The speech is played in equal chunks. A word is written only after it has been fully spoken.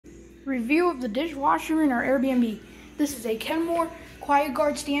Review of the dishwasher in our Airbnb. This is a Kenmore Quiet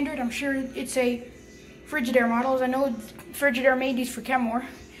Guard standard. I'm sure it's a Frigidaire model, as I know Frigidaire made these for Kenmore.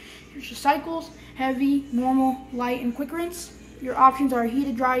 Here's your cycles: heavy, normal, light, and quick rinse. Your options are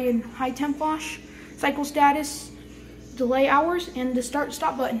heated, dry, and high temp wash, cycle status, delay hours, and the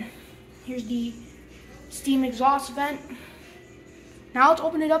start-stop button. Here's the steam exhaust vent. Now let's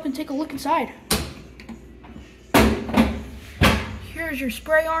open it up and take a look inside. Here's your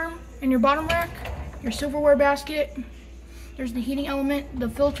spray arm and your bottom rack, your silverware basket. There's the heating element, the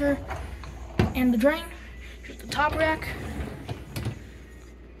filter, and the drain. Here's the top rack.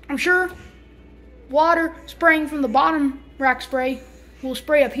 I'm sure water spraying from the bottom rack spray will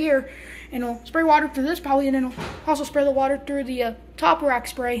spray up here, and it'll spray water through this probably, and then it'll also spray the water through the top rack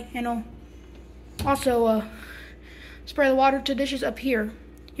spray, and it'll also spray the water to dishes up here.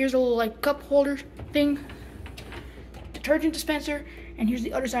 Here's a little like cup holder thing, detergent dispenser, and here's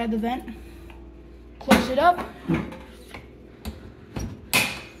the other side of the vent. Close it up.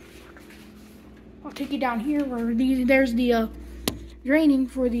 I'll take you down here where there's the draining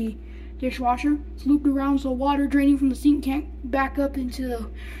for the dishwasher. It's looped around so water draining from the sink can't back up into the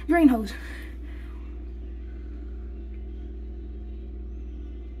drain hose.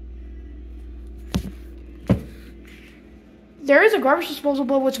 There is a garbage disposal,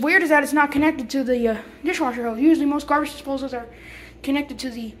 but what's weird is that it's not connected to the dishwasher hose. Usually most garbage disposals are connected to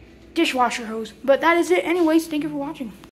the dishwasher hose. But that is it anyways. Thank you for watching.